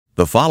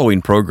The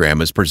following program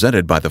is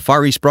presented by the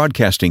Far East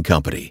Broadcasting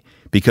Company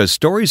because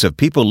stories of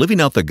people living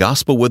out the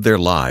gospel with their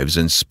lives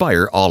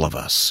inspire all of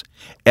us.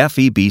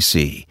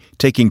 FEBC,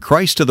 taking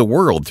Christ to the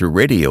world through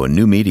radio and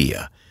new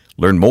media.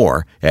 Learn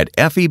more at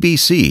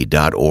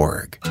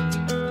febc.org.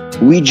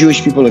 We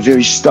Jewish people are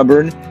very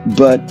stubborn,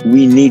 but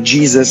we need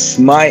Jesus.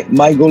 My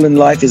goal in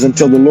life is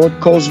until the Lord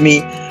calls me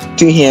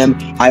to Him,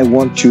 I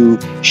want to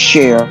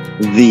share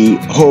the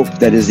hope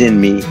that is in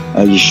me.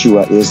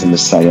 Yeshua is the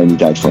Messiah, and He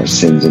died for our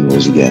sins and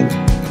rose again.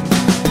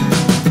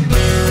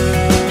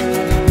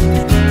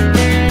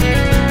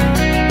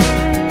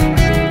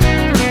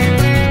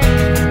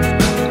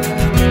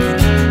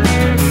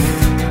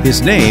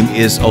 His name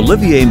is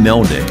Olivier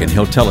Melnick, and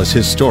he'll tell us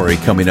his story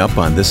coming up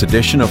on this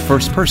edition of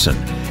First Person.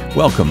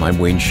 Welcome, I'm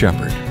Wayne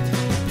Shepherd.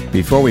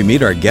 Before we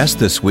meet our guest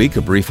this week,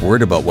 a brief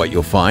word about what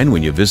you'll find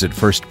when you visit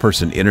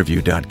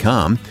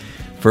firstpersoninterview.com.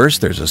 First,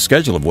 there's a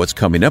schedule of what's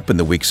coming up in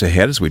the weeks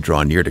ahead as we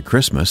draw near to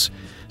Christmas.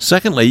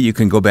 Secondly, you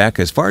can go back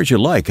as far as you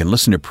like and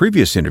listen to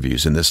previous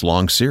interviews in this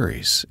long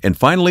series. And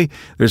finally,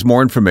 there's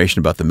more information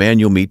about the man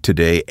you'll meet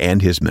today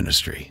and his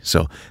ministry.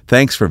 So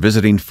thanks for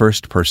visiting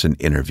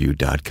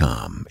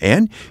firstpersoninterview.com.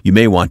 And you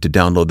may want to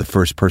download the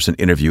First Person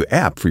Interview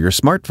app for your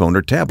smartphone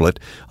or tablet,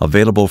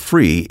 available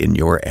free in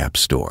your app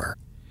store.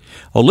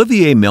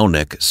 Olivier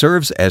Melnick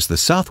serves as the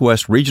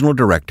Southwest Regional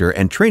Director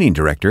and Training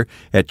Director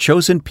at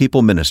Chosen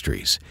People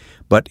Ministries.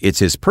 But it's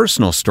his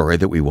personal story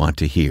that we want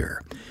to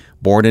hear.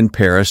 Born in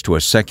Paris to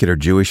a secular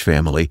Jewish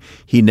family,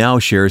 he now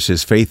shares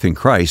his faith in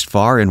Christ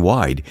far and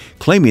wide,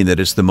 claiming that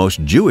it's the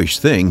most Jewish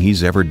thing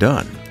he's ever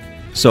done.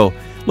 So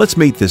let's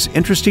meet this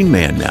interesting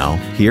man now,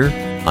 here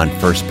on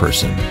First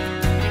Person.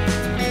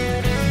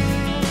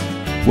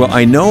 Well,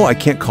 I know I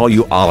can't call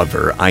you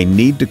Oliver. I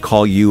need to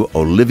call you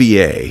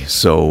Olivier.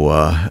 So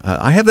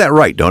I have that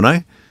right, don't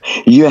I?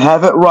 You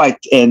have it right.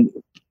 And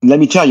let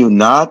me tell you,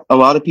 not a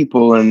lot of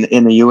people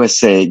in the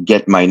USA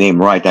get my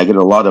name right. I get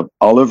a lot of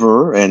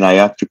Oliver, and I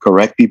have to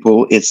correct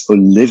people. It's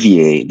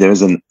Olivier.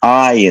 There's an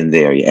I in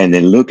there, and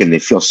they look and they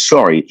feel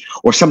sorry.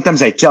 Or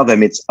sometimes I tell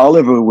them it's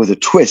Oliver with a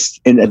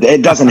twist, and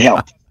it doesn't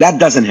help. That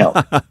doesn't help.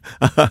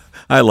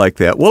 I like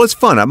that. Well, it's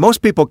fun.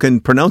 Most people can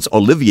pronounce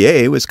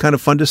Olivier. It's kind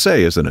of fun to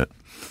say, isn't it?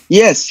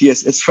 Yes.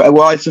 It's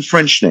a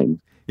French name.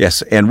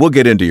 Yes, and we'll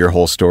get into your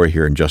whole story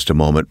here in just a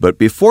moment. But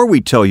before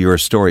we tell your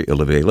story,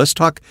 Olivier, let's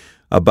talk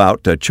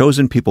about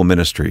Chosen People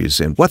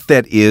Ministries and what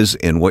that is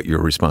and what your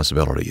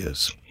responsibility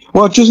is.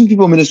 Well, Chosen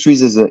People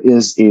Ministries is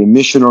a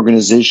mission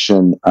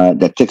organization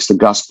that takes the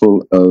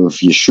gospel of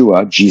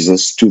Yeshua,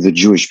 Jesus, to the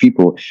Jewish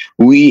people.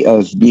 We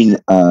have been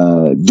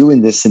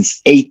doing this since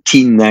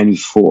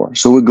 1894.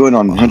 So we're going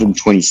on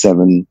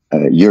 127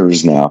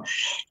 years now.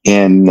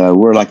 And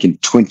we're like in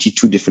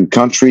 22 different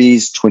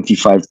countries,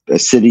 25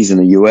 cities in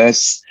the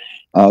U.S.,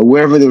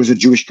 wherever there is a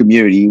Jewish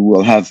community,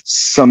 we'll have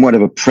somewhat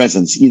of a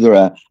presence, either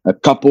a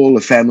couple,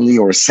 a family,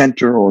 or a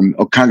center, or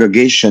a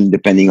congregation,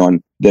 depending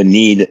on the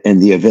need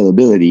and the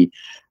availability.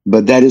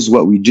 But that is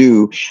what we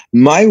do.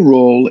 My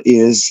role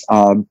is,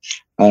 I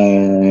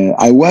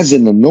was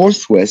in the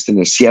Northwest, in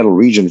the Seattle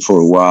region for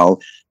a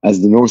while,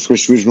 as the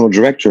Northwest Regional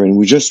Director, and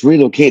we just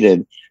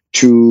relocated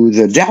to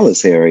the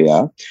Dallas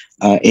area.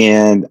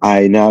 And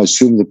I now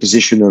assume the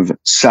position of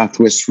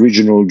Southwest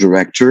Regional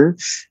Director,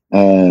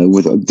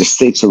 with the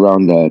states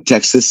around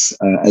Texas,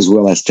 as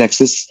well as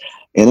Texas.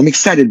 And I'm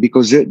excited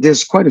because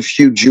there's quite a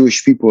few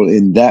Jewish people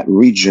in that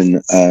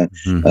region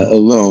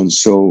alone.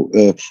 So,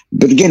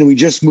 but again, we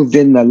just moved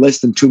in less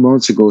than 2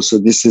 months ago.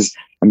 So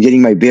I'm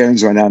getting my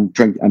bearings right now. I'm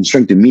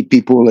trying to meet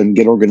people and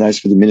get organized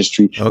for the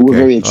ministry. Okay. We're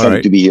very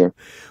excited to be here.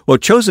 Well,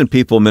 Chosen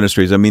People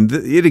Ministries, I mean,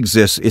 it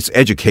exists. It's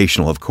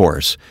educational, of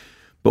course.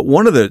 But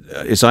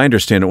as I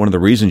understand it, one of the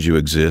reasons you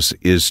exist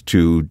is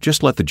to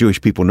just let the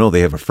Jewish people know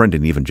they have a friend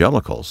in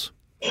evangelicals.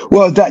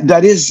 Well,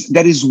 that is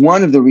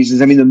one of the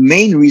reasons. I mean, the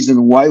main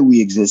reason why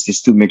we exist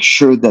is to make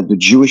sure that the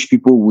Jewish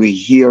people will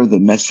hear the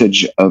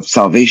message of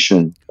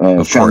salvation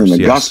found in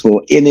the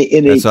gospel in a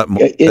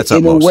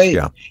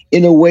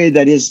way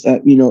that is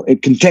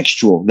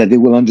contextual, that they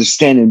will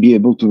understand and be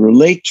able to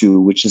relate to,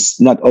 which has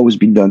not always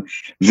been done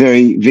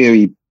very,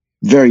 very,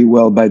 very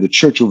well by the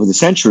church over the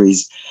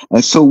centuries.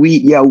 So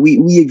we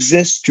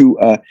exist to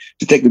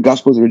take the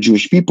gospel to the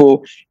Jewish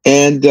people,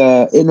 and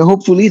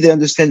hopefully they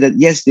understand that,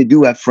 yes, they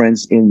do have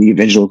friends in the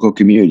evangelical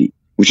community,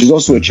 which is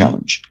also a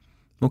challenge.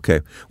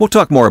 Okay. We'll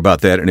talk more about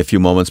that in a few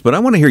moments, but I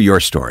want to hear your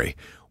story.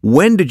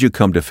 When did you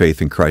come to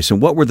faith in Christ,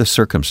 and what were the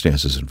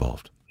circumstances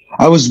involved?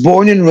 I was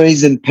born and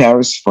raised in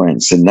Paris,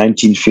 France in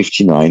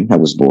 1959. I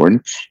was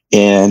born,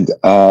 and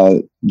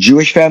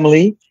Jewish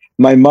family.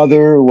 My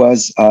mother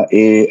was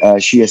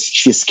she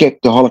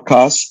escaped the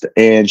Holocaust,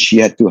 and she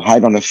had to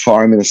hide on a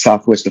farm in the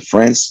southwest of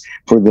France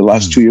for the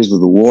last 2 years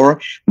of the war.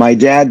 My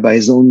dad, by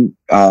his own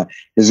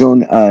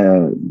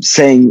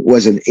saying,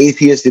 was an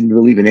atheist, didn't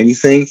believe in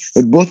anything.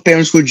 But both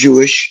parents were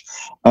Jewish,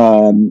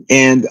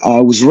 and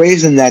I was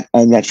raised in that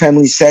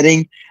family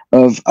setting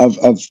of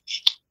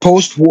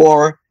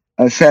post-war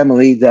a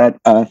family that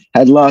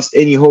had lost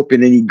any hope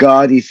in any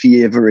God if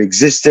he ever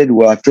existed.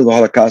 Well, after the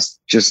Holocaust,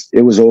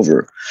 it was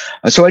over.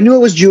 So I knew it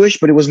was Jewish,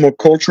 but it was more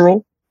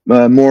cultural,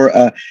 more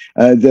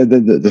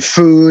the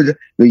food,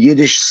 the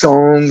Yiddish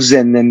songs,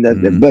 and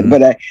then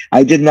but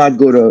I did not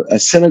go to a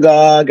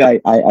synagogue.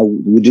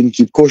 We didn't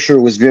keep kosher.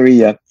 It was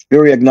very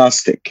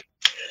agnostic.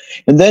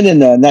 And then in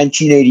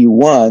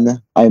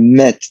 1981, I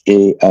met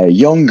a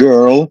young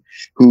girl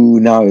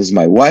who now is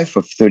my wife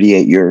of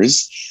 38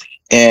 years.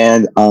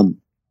 And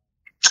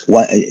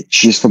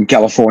she's from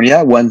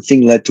California. One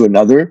thing led to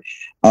another.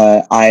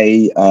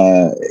 I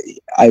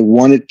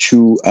wanted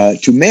to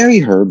marry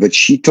her, but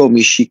she told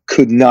me she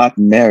could not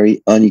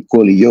marry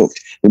unequally yoked.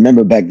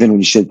 Remember back then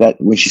when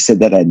she said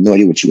that, I had no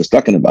idea what she was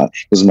talking about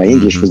because my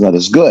English was not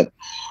as good.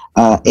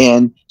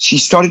 And she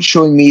started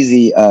showing me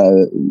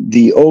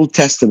the Old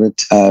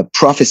Testament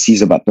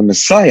prophecies about the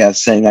Messiah,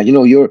 saying,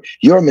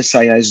 your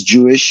Messiah is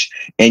Jewish,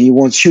 and he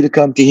wants you to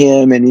come to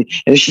him. And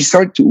she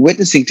started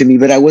witnessing to me,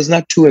 but I was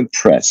not too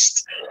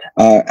impressed.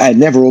 I had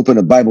never opened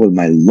a Bible in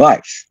my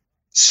life,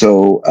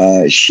 so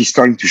she's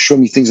starting to show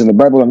me things in the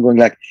Bible. I'm going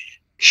like,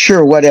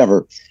 sure,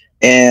 whatever.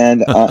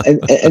 And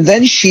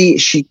then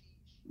she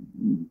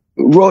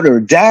wrote her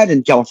dad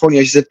in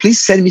California. She said,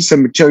 please send me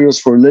some materials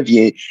for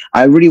Olivier.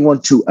 I really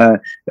want to,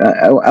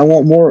 I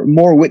want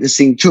more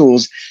witnessing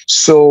tools.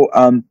 So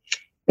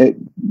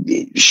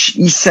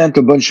he sent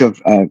a bunch of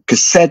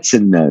cassettes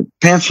and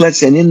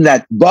pamphlets. And in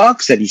that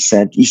box that he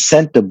sent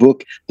the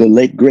book, The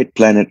Late Great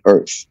Planet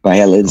Earth by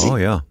Hal Lindsey. Oh,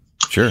 yeah,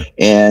 sure.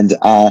 And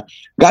got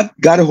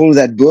a hold of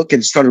that book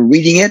and started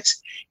reading it.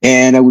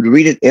 And I would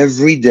read it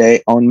every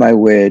day on my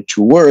way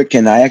to work.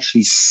 And I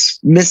actually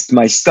missed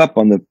my stop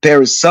on the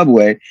Paris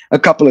subway a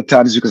couple of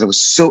times because I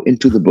was so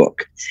into the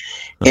book.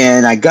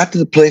 And I got to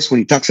the place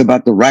when he talks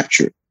about the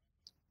rapture.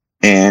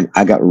 And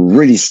I got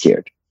really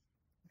scared.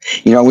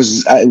 I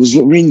was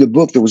reading the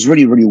book that was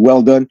really, really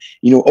well done.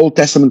 Old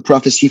Testament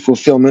prophecy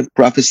fulfillment,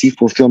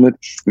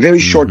 very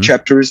short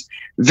chapters,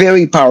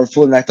 very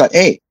powerful. And I thought,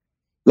 hey,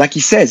 like he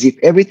says, if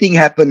everything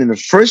happened in the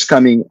first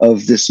coming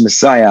of this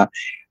Messiah,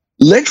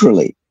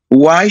 literally,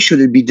 why should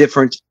it be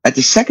different at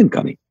the second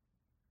coming?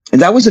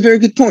 And that was a very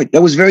good point.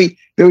 That was very,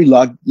 very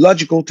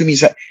logical to me.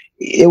 So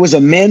it was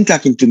a man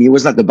talking to me. It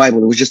was not the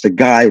Bible. It was just a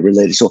guy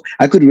related. So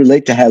I could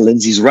relate to Hal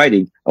Lindsey's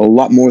writing a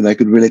lot more than I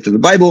could relate to the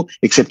Bible,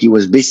 except he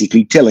was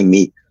basically telling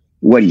me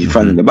what he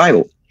found in the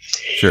Bible.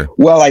 Sure.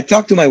 Well, I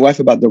talked to my wife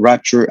about the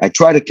rapture. I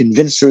tried to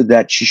convince her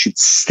that she should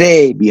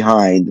stay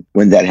behind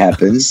when that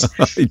happens.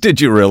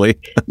 Did you really?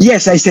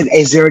 Yes, I said,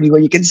 is there any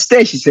way you can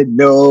stay? She said,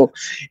 no,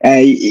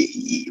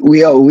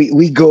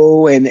 we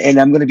go and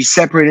I'm going to be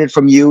separated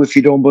from you if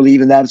you don't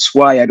believe. And that's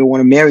why I don't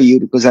want to marry you,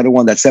 because I don't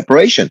want that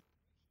separation.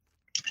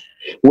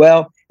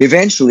 Well,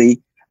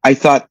 eventually I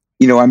thought,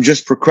 I'm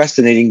just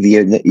procrastinating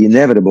the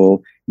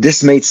inevitable.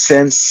 This made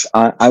sense.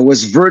 I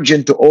was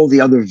virgin to all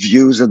the other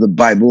views of the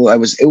Bible. It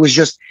was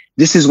just,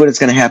 this is what it's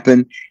going to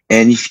happen.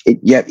 And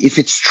if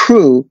it's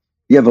true,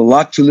 you have a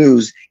lot to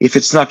lose. If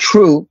it's not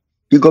true,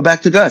 you go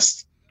back to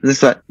dust. And I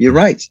thought, you're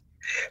right.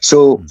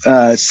 So,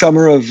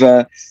 summer of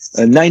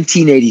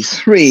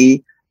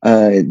 1983,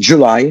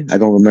 July, I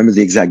don't remember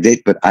the exact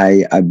date, but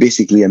I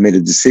made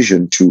a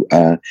decision to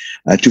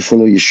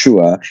follow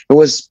Yeshua. It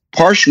was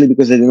partially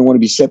because I didn't want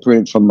to be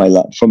separated from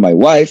my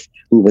wife,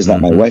 who was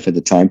not my wife at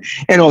the time,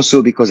 and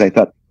also because I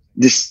thought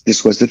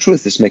this was the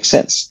truth. This makes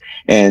sense,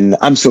 and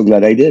I'm so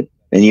glad I did.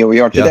 And here we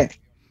are today.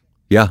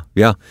 Yeah.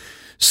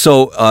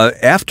 So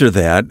after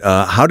that,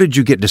 how did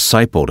you get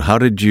discipled? How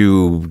did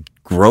you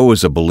grow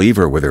as a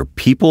believer? Were there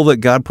people that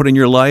God put in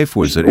your life?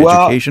 Was it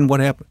education? What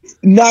happened?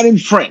 Not in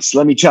France,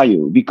 let me tell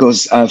you,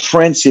 because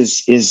France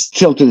is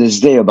still to this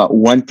day about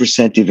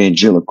 1%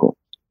 evangelical.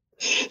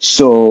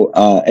 So,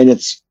 and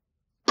it's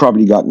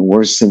probably gotten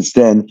worse since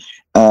then.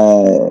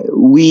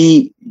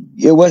 We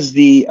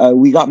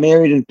got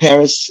married in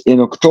Paris in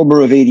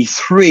October of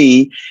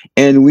 83,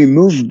 and we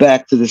moved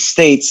back to the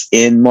States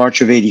in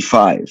March of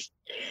 85.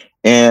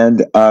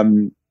 And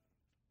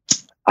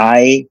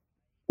I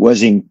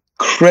was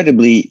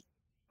incredibly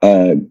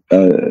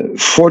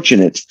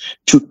fortunate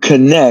to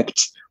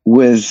connect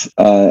with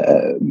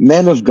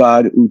men of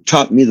God who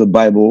taught me the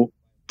Bible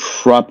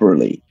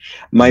properly.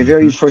 My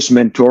very first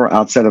mentor,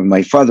 outside of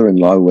my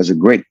father-in-law, who was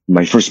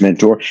my first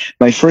mentor,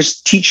 my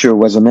first teacher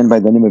was a man by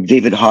the name of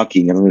David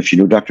Hawking. I don't know if you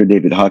know Dr.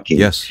 David Hawking.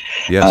 Yes.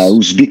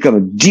 Who's become a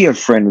dear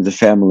friend of the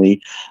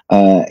family.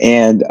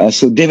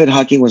 So David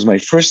Hawking was my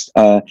first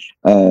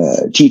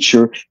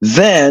teacher.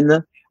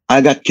 Then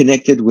I got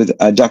connected with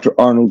Dr.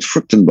 Arnold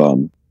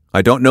Fruchtenbaum.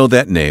 I don't know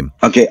that name.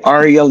 Okay,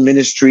 Ariel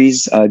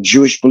Ministries,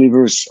 Jewish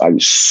believers,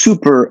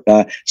 super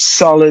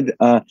solid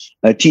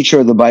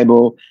teacher of the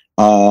Bible.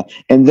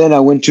 And then I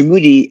went to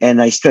Moody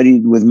and I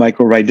studied with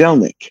Michael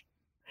Rydelnik.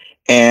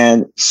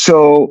 And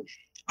so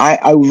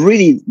I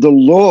really, the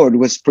Lord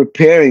was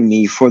preparing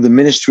me for the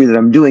ministry that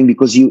I'm doing,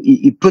 because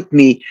he put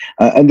me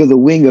under the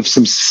wing of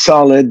some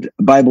solid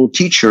Bible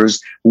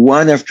teachers,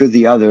 one after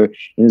the other.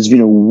 And it's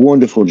been a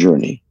wonderful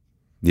journey.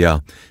 Yeah.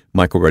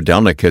 Michael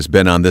Rydelnik has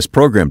been on this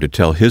program to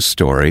tell his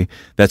story.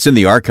 That's in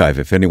the archive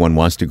if anyone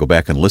wants to go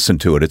back and listen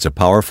to it. It's a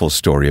powerful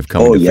story of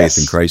coming to faith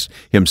in Christ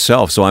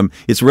himself. So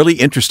it's really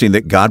interesting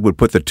that God would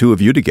put the two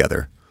of you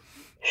together.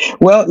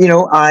 Well,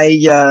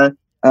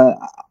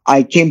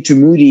 I came to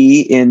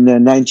Moody in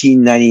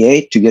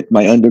 1998 to get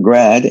my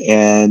undergrad,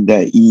 and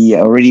he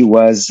already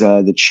was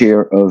the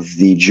chair of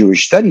the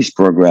Jewish Studies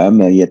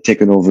program. He had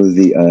taken over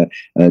the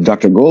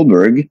Dr.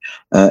 Goldberg,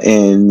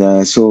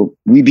 and so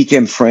we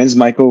became friends.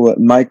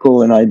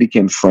 Michael and I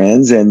became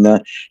friends,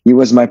 and he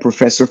was my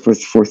professor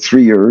for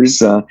 3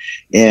 years, and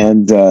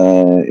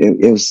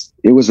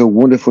it was a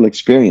wonderful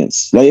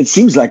experience. It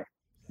seems like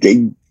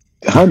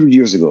 100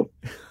 years ago.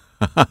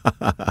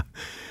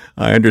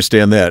 I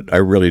understand that. I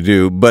really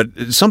do. But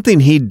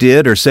something he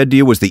did or said to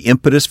you was the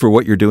impetus for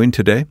what you're doing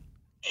today?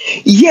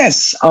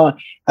 Yes.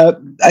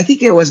 I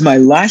think it was my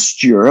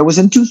last year. It was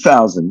in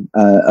 2000.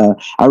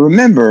 I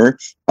remember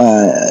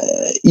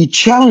he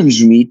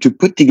challenged me to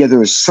put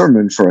together a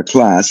sermon for a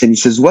class. And he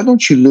says, why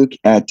don't you look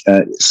at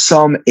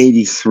Psalm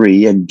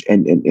 83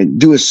 and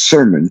do a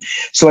sermon?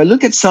 So I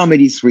look at Psalm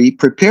 83,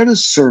 prepared a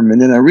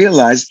sermon, and I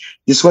realized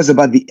this was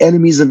about the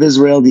enemies of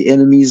Israel,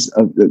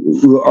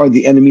 who are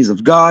the enemies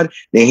of God.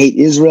 They hate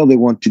Israel. They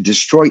want to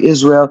destroy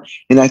Israel.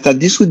 And I thought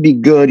this would be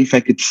good if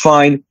I could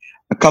find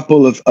a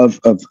couple of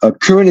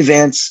current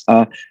events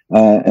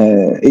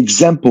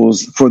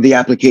examples for the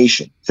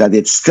application, that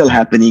it's still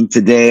happening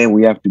today and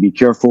we have to be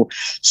careful.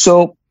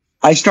 So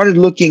I started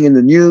looking in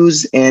the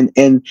news, and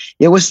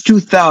it was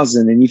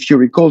 2000. And if you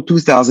recall,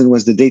 2000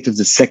 was the date of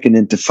the Second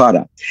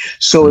Intifada.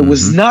 So it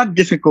was not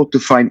difficult to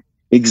find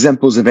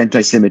examples of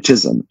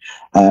anti-Semitism,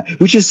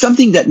 which is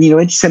something that,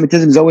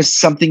 anti-Semitism is always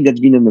something that's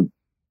been in the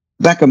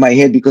back of my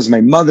head because my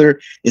mother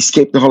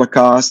escaped the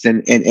Holocaust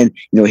and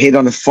hid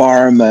on a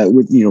farm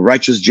with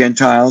righteous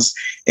Gentiles,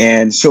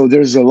 and so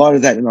there's a lot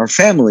of that in our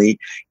family.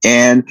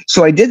 And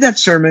so I did that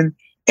sermon,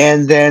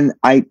 and then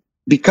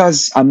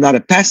because I'm not a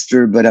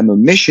pastor but I'm a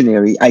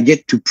missionary, I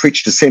get to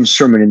preach the same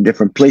sermon in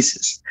different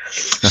places.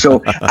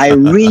 So I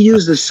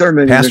reused the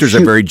sermon. Pastors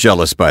are very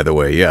jealous, by the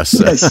way. Yes.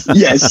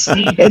 yes.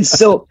 And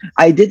so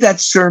I did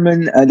that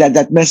sermon,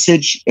 that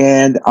message,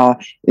 and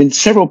in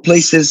several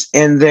places.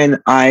 And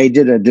then I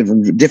did a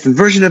different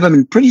version of them.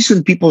 And pretty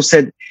soon people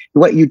said,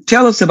 what you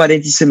tell us about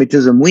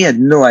anti-Semitism, we had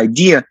no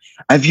idea.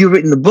 Have you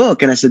written a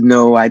book? And I said,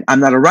 no, I'm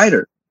not a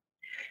writer.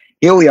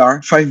 Here we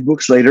are, 5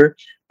 books later.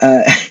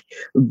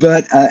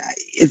 But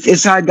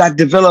it's how it got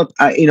developed.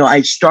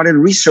 I started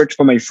research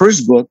for my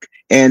first book,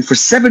 and for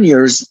 7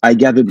 years I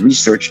gathered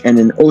research, and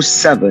in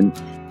 2007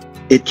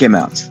 it came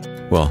out.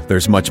 Well,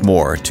 there's much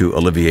more to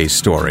Olivier's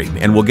story,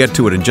 and we'll get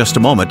to it in just a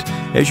moment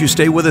as you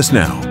stay with us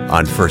now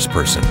on First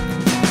Person.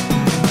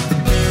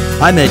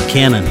 I'm Ed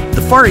Cannon.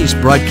 The Far East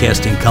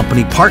Broadcasting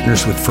Company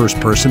partners with First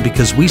Person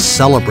because we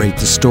celebrate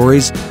the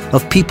stories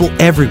of people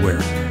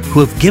everywhere who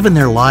have given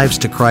their lives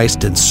to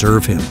Christ and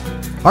serve Him.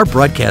 Our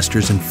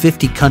broadcasters in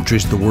 50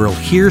 countries of the world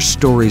hear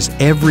stories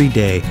every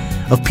day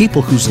of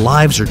people whose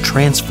lives are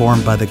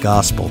transformed by the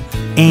gospel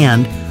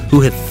and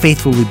who have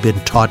faithfully been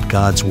taught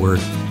God's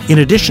Word. In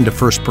addition to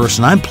First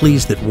Person, I'm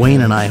pleased that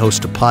Wayne and I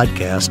host a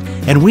podcast,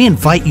 and we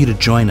invite you to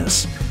join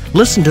us.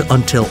 Listen to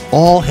Until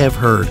All Have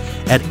Heard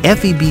at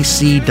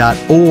febc.org.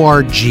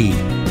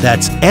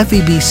 That's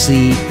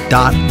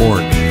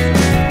febc.org.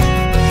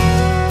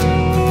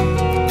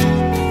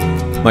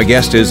 My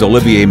guest is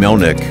Olivier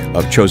Melnick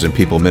of Chosen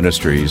People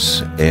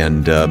Ministries.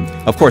 And,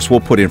 of course, we'll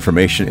put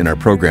information in our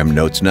program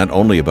notes, not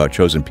only about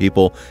Chosen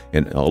People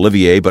and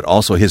Olivier, but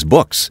also his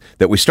books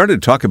that we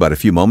started to talk about a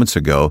few moments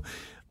ago.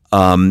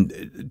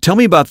 Tell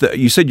me about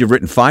you said you've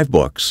written 5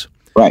 books.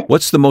 Right.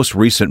 What's the most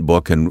recent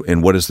book,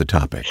 and what is the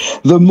topic?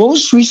 The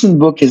most recent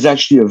book is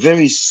actually a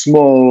very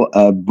small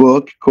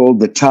book called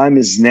The Time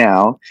Is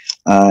Now,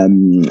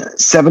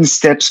 7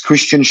 Steps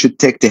Christians Should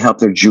Take to Help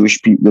the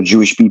Jewish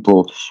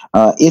People.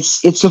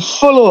 It's a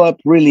follow-up,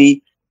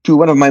 really, to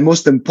one of my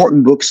most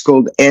important books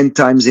called End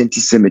Times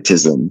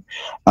Anti-Semitism.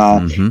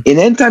 In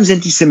End Times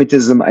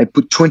Anti-Semitism, I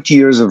put 20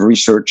 years of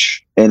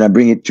research, and I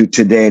bring it to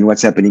today and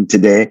what's happening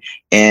today.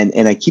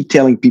 And I keep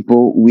telling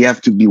people we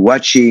have to be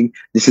watching.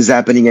 This is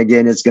happening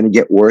again. It's going to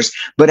get worse.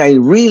 But I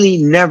really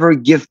never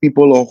give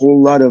people a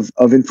whole lot of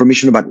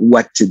information about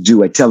what to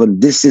do. I tell them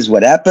this is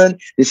what happened.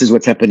 This is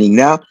what's happening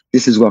now.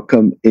 This is what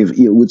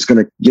what's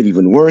going to get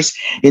even worse.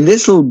 In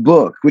this little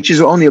book, which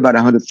is only about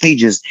 100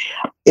 pages,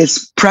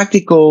 it's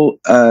practical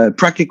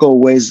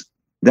ways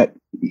that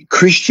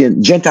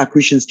Gentile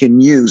Christians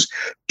can use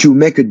to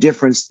make a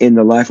difference in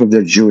the life of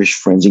their Jewish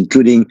friends,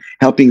 including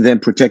helping them,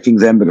 protecting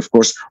them, but of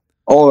course,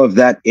 all of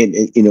that in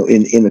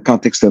the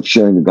context of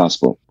sharing the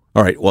gospel.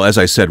 All right. Well, as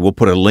I said, we'll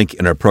put a link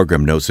in our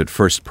program notes at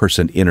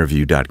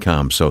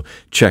firstpersoninterview.com, so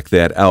check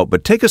that out.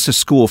 But take us to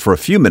school for a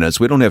few minutes.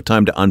 We don't have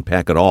time to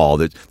unpack it all.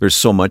 There's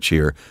so much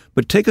here.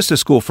 But take us to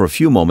school for a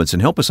few moments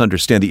and help us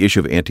understand the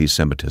issue of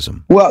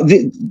anti-Semitism. Well,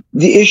 the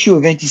issue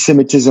of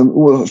anti-Semitism,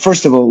 well,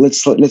 first of all,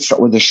 let's start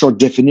with a short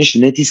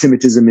definition.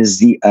 Anti-Semitism is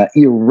the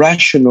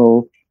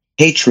irrational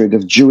hatred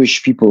of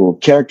Jewish people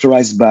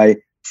characterized by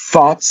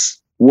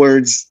thoughts,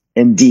 words,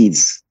 and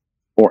deeds,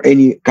 or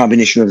any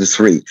combination of the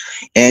three.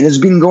 And it's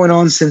been going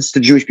on since the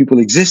Jewish people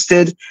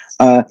existed.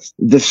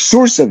 The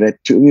source of it,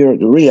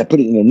 really, I put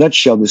it in a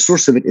nutshell, the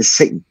source of it is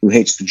Satan, who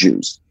hates the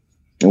Jews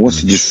and wants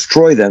to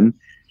destroy them.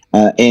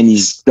 And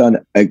he's done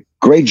a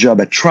great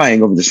job at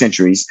trying over the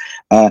centuries.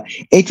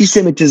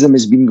 Anti-Semitism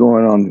has been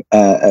going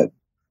on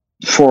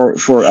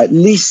for at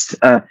least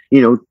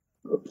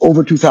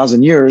over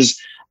 2,000 years.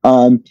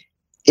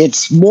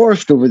 It's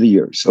morphed over the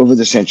years, over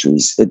the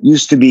centuries. It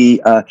used to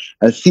be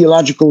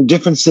theological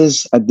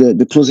differences at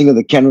the closing of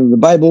the canon of the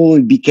Bible.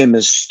 It became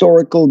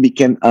historical,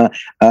 became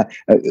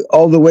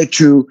all the way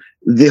to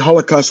the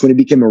Holocaust, when it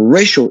became a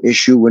racial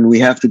issue, when we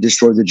have to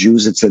destroy the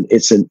Jews.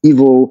 It's an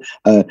evil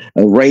a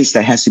race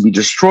that has to be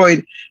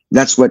destroyed.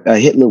 That's what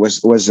Hitler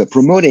was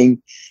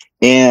promoting.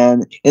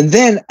 And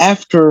then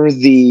after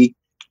the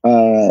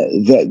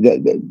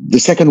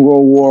Second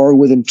World War,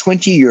 within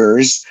 20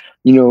 years,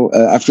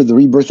 after the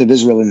rebirth of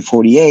Israel in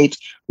 48,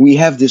 we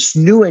have this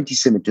new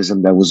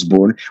anti-Semitism that was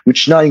born,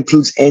 which now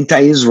includes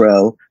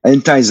anti-Israel,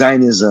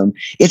 anti-Zionism.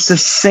 It's the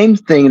same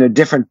thing in a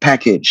different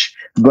package,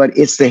 but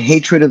it's the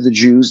hatred of the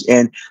Jews,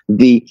 and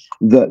the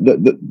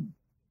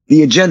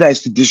agenda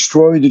is to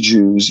destroy the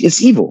Jews.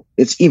 It's evil.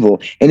 It's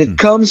evil. And it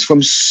comes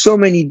from so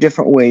many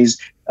different ways.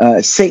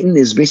 Satan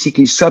is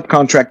basically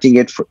subcontracting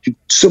it to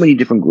so many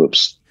different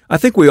groups. I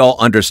think we all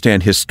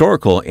understand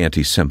historical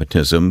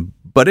anti-Semitism,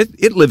 but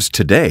it lives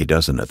today,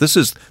 doesn't it? This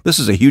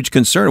is a huge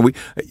concern.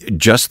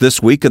 Just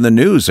this week in the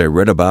news, I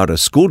read about a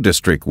school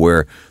district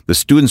where the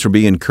students were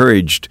being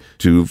encouraged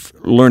to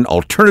learn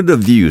alternative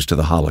views to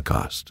the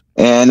Holocaust.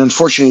 And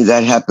unfortunately,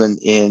 that happened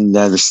in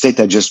the state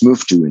I just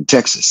moved to, in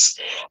Texas.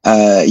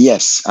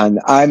 Yes, and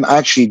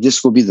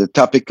this will be the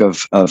topic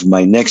of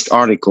my next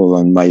article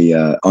on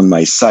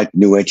my site,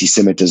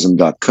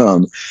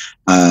 newantisemitism.com.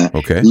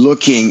 Okay.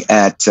 Looking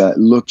at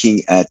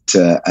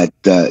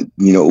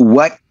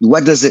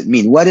what does it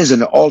mean? What is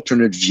an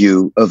alternate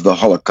view of the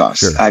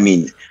Holocaust? Sure. I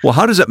mean, well,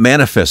 how does it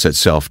manifest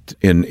itself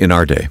in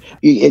our day?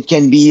 It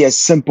can be as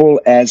simple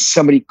as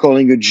somebody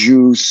calling a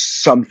Jew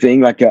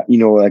something like a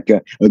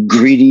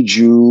greedy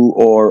Jew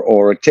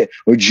or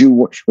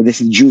Jew, or they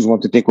say Jews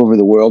want to take over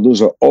the world.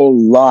 Those are all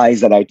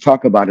lies that I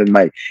talk about in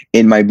my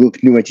book,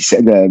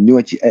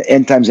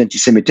 End Times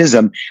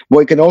Anti-Semitism. Well,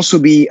 it can also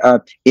be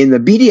in the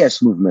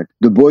BDS movement,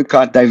 the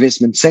boycott,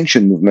 divestment,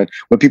 sanction movement,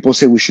 where people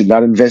say we should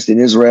not invest in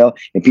Israel,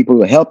 and people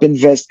who help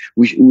invest,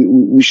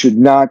 we should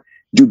not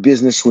do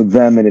business with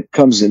them. And it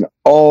comes in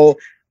all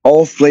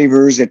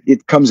flavors.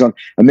 It comes on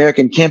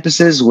American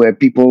campuses where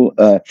people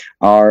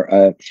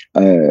are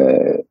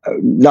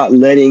not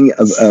letting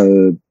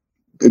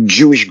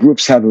Jewish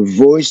groups have a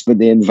voice, but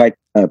they invite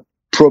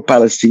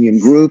pro-Palestinian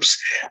groups.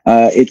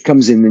 It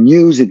comes in the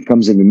news. It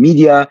comes in the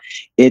media.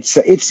 It's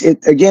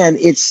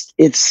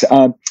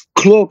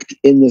cloaked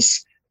in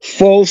this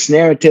false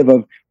narrative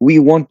of we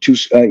want to,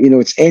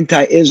 it's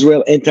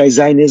anti-Israel,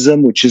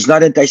 anti-Zionism, which is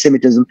not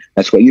anti-Semitism.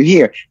 That's what you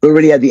hear. But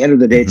really, at the end of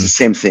the day, it's the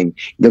same thing.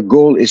 The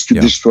goal is to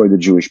destroy the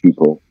Jewish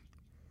people.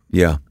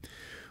 Yeah.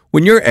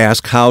 When you're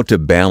asked how to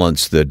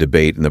balance the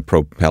debate in the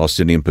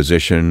pro-Palestinian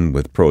position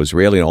with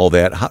pro-Israeli and all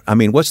that,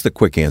 what's the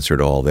quick answer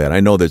to all that? I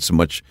know that's a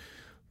much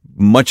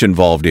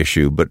involved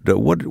issue, but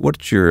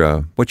what's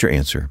your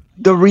answer?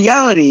 The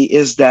reality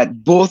is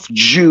that both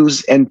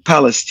Jews and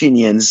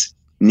Palestinians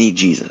need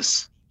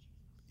Jesus.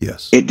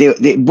 Yes.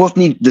 They both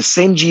need the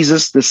same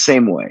Jesus the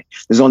same way.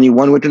 There's only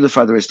one way to the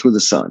Father, is through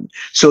the Son.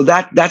 So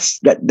that's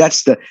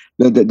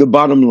the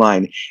bottom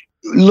line.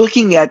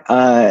 Looking at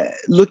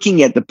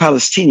the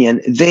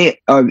Palestinian, they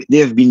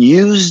have been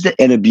used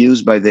and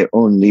abused by their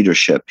own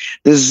leadership.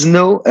 There's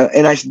no,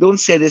 and I don't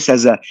say this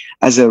as a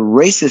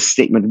racist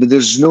statement, but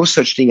there's no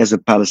such thing as a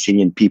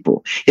Palestinian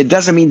people. It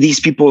doesn't mean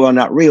these people are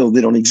not real; they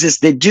don't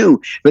exist. They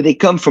do, but they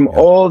come from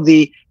all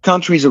the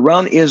countries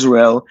around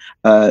Israel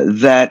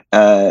that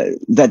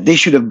they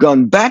should have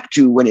gone back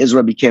to when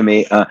Israel became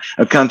a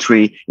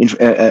country,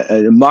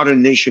 a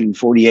modern nation in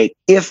 48,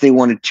 if they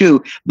wanted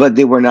to, but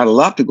they were not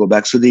allowed to go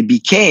back. So they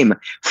became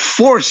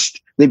forced.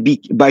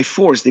 By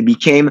force, they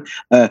became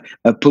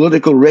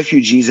political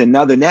refugees, and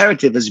now the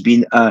narrative has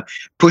been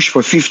pushed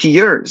for 50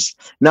 years.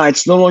 Now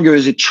it's no longer,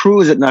 is it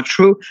true? Is it not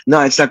true?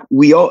 Now it's like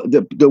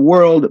the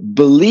world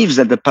believes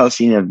that the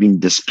Palestinians have been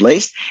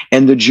displaced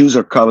and the Jews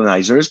are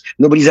colonizers.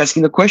 Nobody's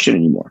asking the question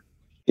anymore.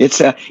 It's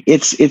a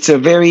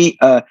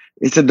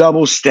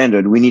double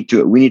standard. We need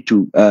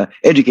to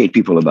educate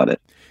people about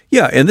it.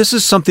 Yeah, and this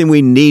is something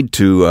we need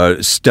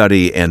to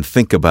study and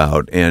think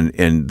about,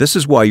 and this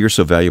is why you're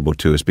so valuable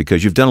to us,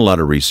 because you've done a lot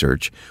of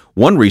research.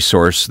 One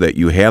resource that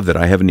you have that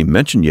I haven't even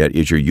mentioned yet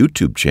is your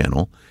YouTube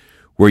channel,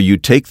 where you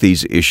take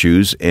these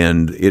issues,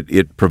 and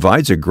it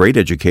provides a great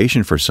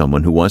education for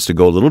someone who wants to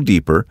go a little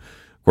deeper.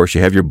 Of course, you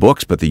have your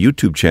books, but the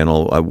YouTube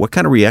channel, what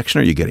kind of reaction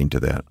are you getting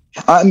to that?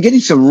 I'm getting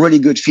some really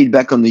good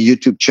feedback on the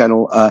YouTube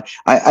channel.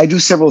 I do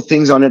several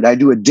things on it. I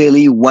do a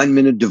daily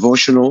 1-minute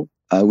devotional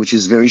which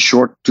is very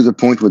short to the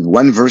point with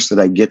one verse that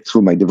I get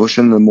through my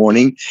devotion in the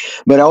morning.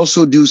 But I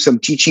also do some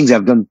teachings.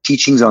 I've done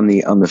teachings on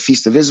the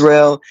Feast of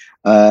Israel.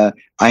 I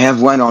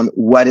have one on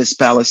what is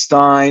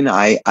Palestine.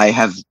 I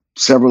have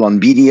several on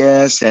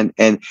BDS,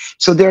 and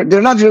so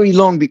they're not very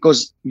long,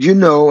 because you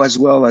know as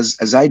well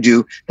as I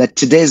do that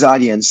today's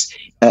audience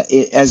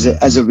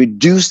as a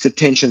reduced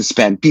attention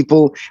span.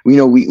 People,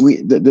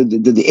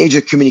 the age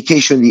of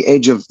communication, the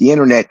age of the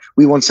internet,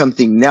 we want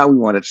something now, we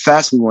want it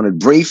fast, we want it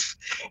brief,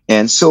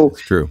 and so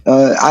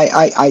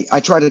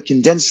I try to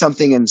condense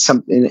something in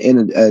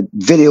a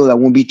video that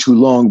won't be too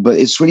long, but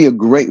it's really a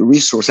great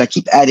resource. I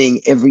keep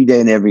adding every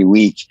day and every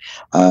week.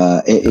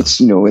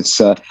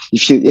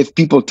 If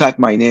people type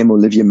my name,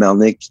 Olivier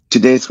Melnick,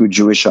 today through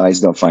Jewish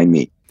eyes, they'll find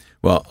me.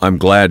 Well, I'm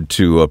glad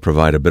to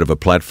provide a bit of a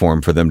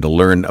platform for them to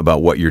learn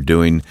about what you're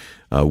doing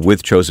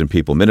with Chosen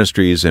People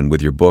Ministries and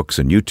with your books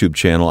and YouTube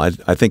channel. I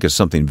think is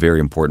something very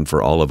important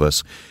for all of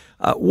us.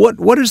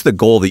 What is the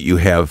goal that you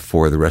have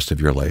for the rest of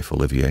your life,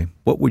 Olivier?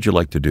 What would you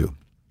like to do?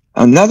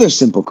 Another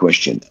simple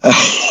question.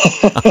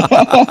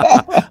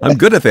 I'm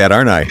good at that,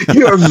 aren't I?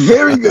 You're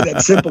very good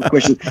at simple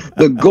questions.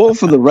 The goal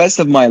for the rest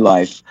of my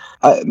life,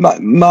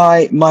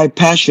 my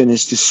passion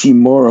is to see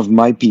more of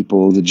my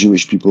people, the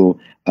Jewish people,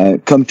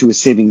 come to a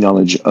saving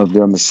knowledge of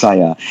their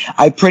Messiah.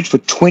 I prayed for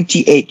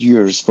 28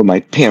 years for my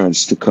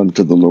parents to come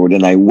to the Lord,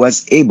 and I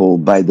was able,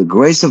 by the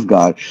grace of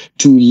God,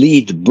 to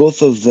lead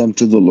both of them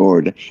to the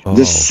Lord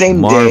the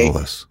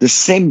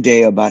same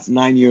day about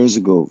 9 years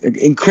ago.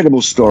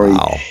 Incredible story.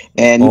 Wow.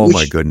 And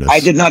my goodness. I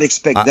did not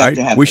expect that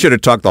to happen. We should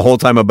have talked the whole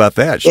time about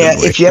that,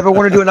 shouldn't we? If you ever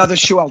want to do another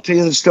show, I'll tell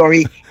you the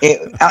story,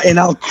 and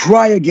I'll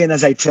cry again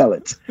as I tell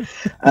it.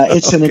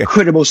 It's an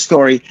incredible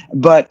story,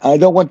 but I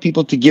don't want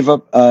people to give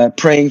up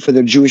praying for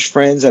their Jewish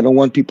friends. I don't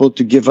want people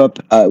to give up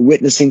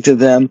witnessing to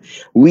them.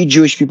 We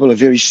Jewish people are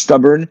very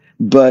stubborn,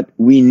 but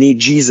we need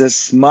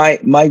Jesus. My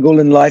goal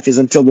in life is,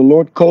 until the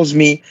Lord calls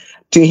me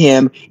to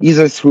him,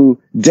 either through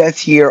death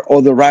here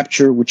or the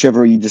rapture,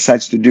 whichever he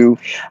decides to do,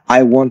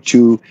 I want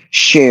to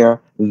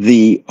share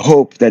the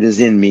hope that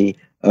is in me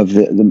of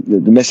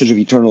the message of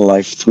eternal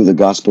life through the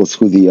gospel,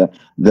 through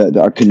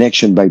our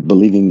connection by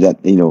believing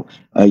that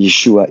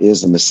Yeshua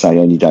is the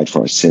Messiah and he died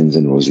for our sins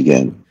and rose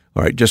again.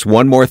 All right, just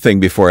one more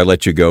thing before I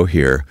let you go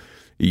here.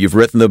 You've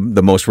written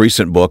the most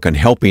recent book on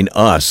helping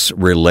us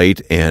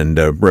relate and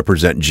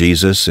represent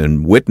Jesus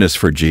and witness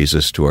for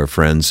Jesus to our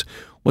friends.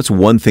 What's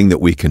one thing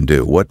that we can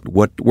do?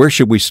 Where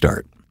should we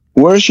start?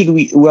 Where should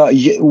we? Well,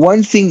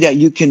 one thing that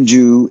you can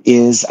do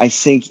is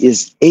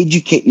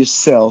educate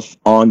yourself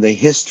on the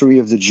history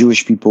of the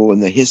Jewish people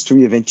and the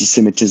history of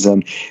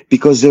anti-Semitism,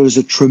 because there is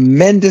a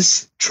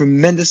tremendous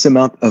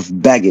amount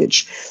of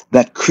baggage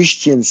that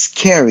Christians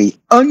carry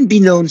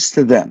unbeknownst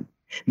to them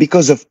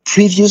because of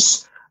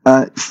previous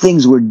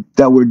things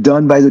that were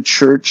done by the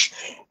church.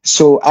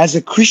 So as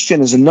a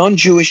Christian, as a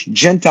non-Jewish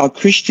Gentile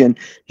Christian,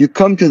 you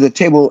come to the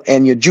table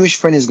and your Jewish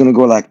friend is going to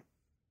go like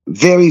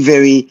very,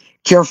 very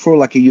careful,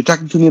 like, you're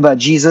talking to me about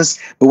Jesus,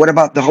 but what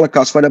about the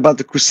Holocaust? What about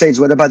the Crusades?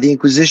 What about the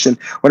Inquisition?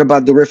 What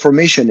about the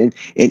Reformation?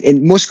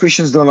 And most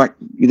Christians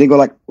they go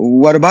like,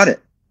 what about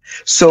it?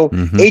 So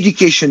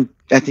education,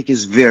 I think,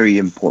 is very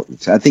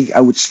important. I think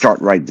I would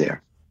start right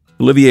there.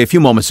 Olivier, a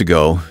few moments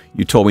ago,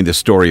 you told me the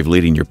story of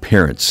leading your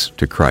parents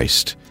to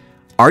Christ.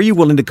 Are you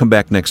willing to come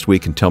back next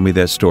week and tell me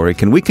that story?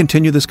 Can we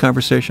continue this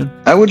conversation?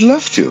 I would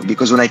love to,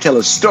 because when I tell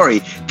a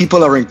story,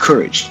 people are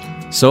encouraged.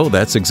 So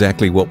that's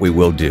exactly what we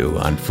will do.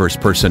 On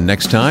First Person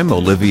next time,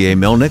 Olivier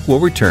Melnick will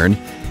return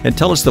and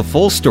tell us the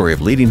full story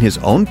of leading his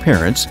own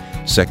parents,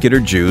 secular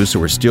Jews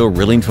who are still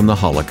reeling from the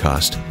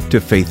Holocaust, to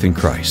faith in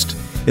Christ.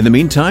 In the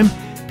meantime,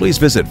 please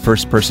visit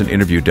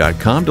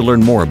firstpersoninterview.com to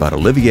learn more about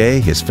Olivier,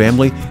 his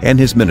family, and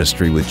his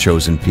ministry with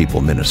Chosen People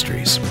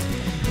Ministries.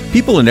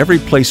 People in every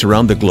place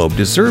around the globe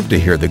deserve to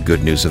hear the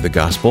good news of the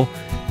gospel,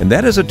 and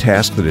that is a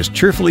task that is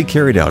cheerfully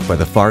carried out by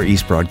the Far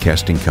East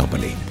Broadcasting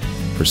Company.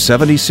 For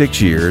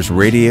 76 years,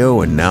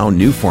 radio and now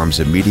new forms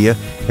of media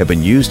have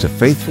been used to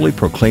faithfully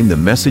proclaim the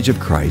message of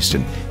Christ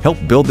and help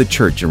build the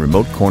church in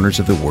remote corners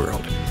of the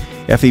world.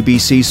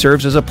 FEBC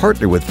serves as a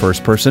partner with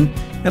First Person,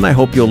 and I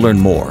hope you'll learn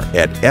more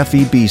at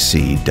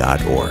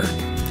febc.org.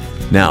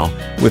 Now,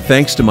 with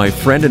thanks to my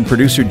friend and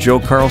producer Joe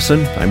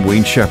Carlson, I'm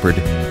Wayne Shepherd.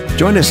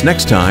 Join us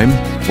next time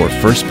for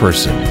First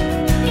Person.